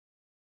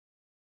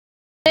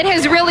It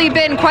has really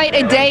been quite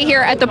a day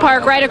here at the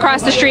park right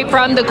across the street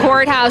from the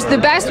courthouse. The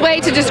best way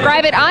to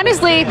describe it,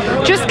 honestly,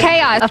 just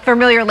chaos. A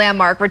familiar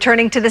landmark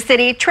returning to the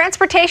city.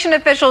 Transportation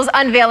officials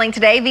unveiling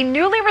today the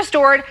newly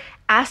restored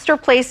Astor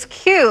Place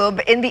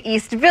Cube in the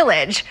East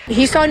Village.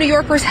 He saw New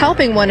Yorkers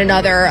helping one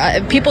another,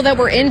 people that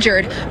were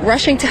injured,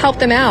 rushing to help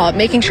them out,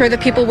 making sure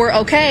that people were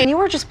okay. And you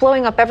were just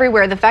blowing up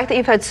everywhere. The fact that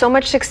you've had so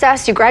much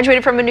success, you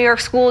graduated from a New York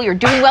school, you're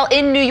doing well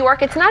in New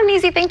York, it's not an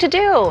easy thing to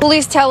do.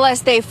 Police tell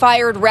us they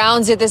fired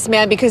rounds at this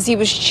man because he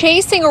was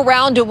chasing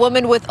around a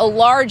woman with a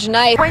large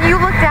knife. When you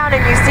look down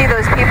and you see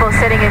those people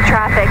sitting in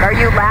traffic, are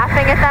you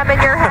laughing at them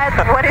in your head?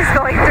 What is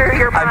going through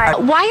your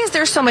mind? Why is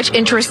there so much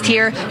interest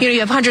here? You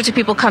have hundreds of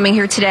people coming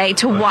here today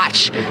to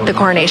watch the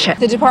coronation.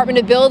 The Department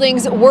of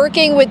Buildings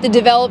working with the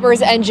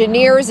developers,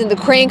 engineers, and the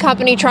crane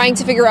company trying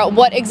to figure out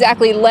what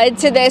exactly led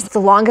to this. It's the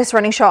longest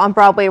running show on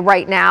Broadway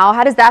right now.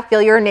 How does that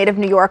feel? You're a native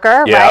New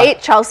Yorker,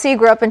 right? Chelsea,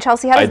 grew up in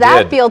Chelsea. How does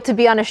that feel to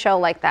be on a show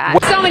like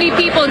that? So many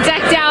people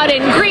decked out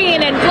in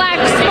green and black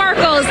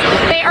sparkles.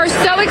 They are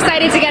so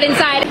excited to get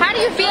inside. How do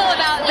you feel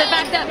about the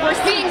fact that we're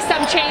seeing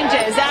some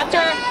changes?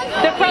 After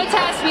the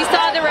protest, we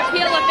saw the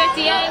repeal of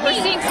 50A. We're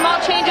seeing small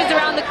changes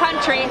around the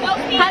country.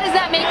 How does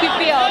that make you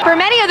feel? For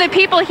many of the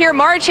people here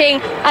marching,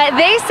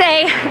 they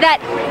say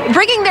that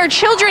bringing their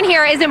children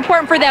here is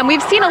important for them.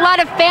 We've seen a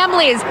lot of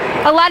families,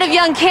 a lot of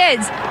young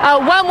kids.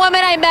 One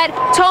woman I met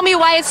told me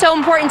why it's so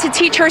important to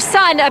teach her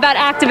son about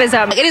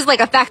activism. It is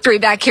like a factory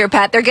back here,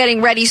 Pat. They're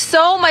getting ready.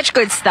 So much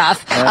good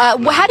stuff.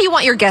 How do you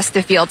want your guests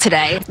to feel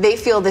today? They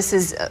feel this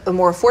is a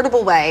more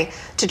affordable way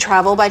to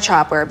travel by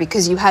chopper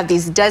because you have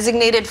these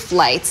designated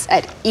flights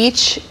at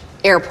each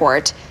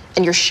airport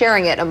and you're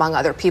sharing it among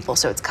other people,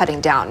 so it's cutting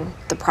down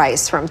the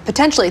price from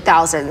potentially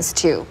thousands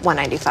to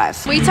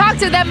 $195. We talked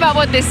to them about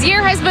what this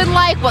year has been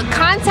like, what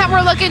content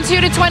we're looking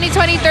to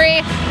 2023,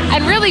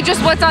 and really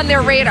just what's on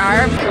their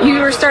radar.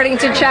 You were starting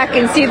to check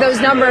and see those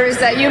numbers.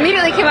 You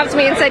immediately came up to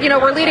me and said,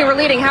 we're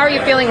leading. How are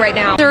you feeling right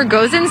now? Sir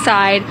goes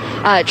inside,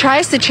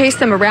 tries to chase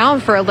them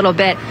around for a little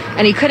bit,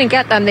 and he couldn't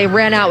get them. They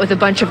ran out with a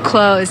bunch of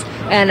clothes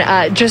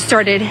and just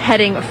started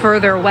heading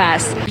further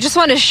west. I just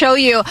want to show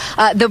you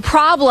the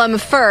problem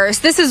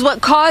first. This is what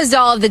caused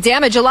all of the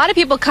damage. A lot of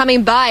people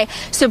coming by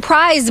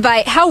surprised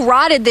by how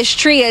rotted this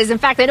tree is. In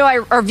fact, I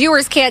know our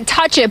viewers can't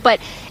touch it, but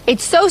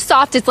it's so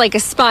soft it's like a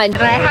sponge.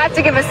 And I have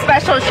to give a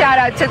special shout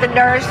out to the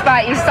Nourish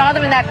Spot. You saw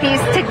them in that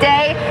piece.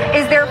 Today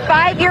is their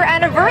 5-year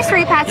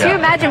anniversary, Pat. Can you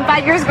imagine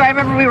 5 years ago? I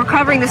remember we were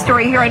covering the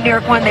story here on New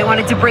York One. They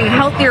wanted to bring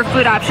healthier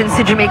food options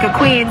to Jamaica,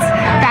 Queens.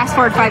 Fast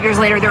forward 5 years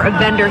later, they're a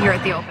vendor here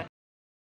at the Open.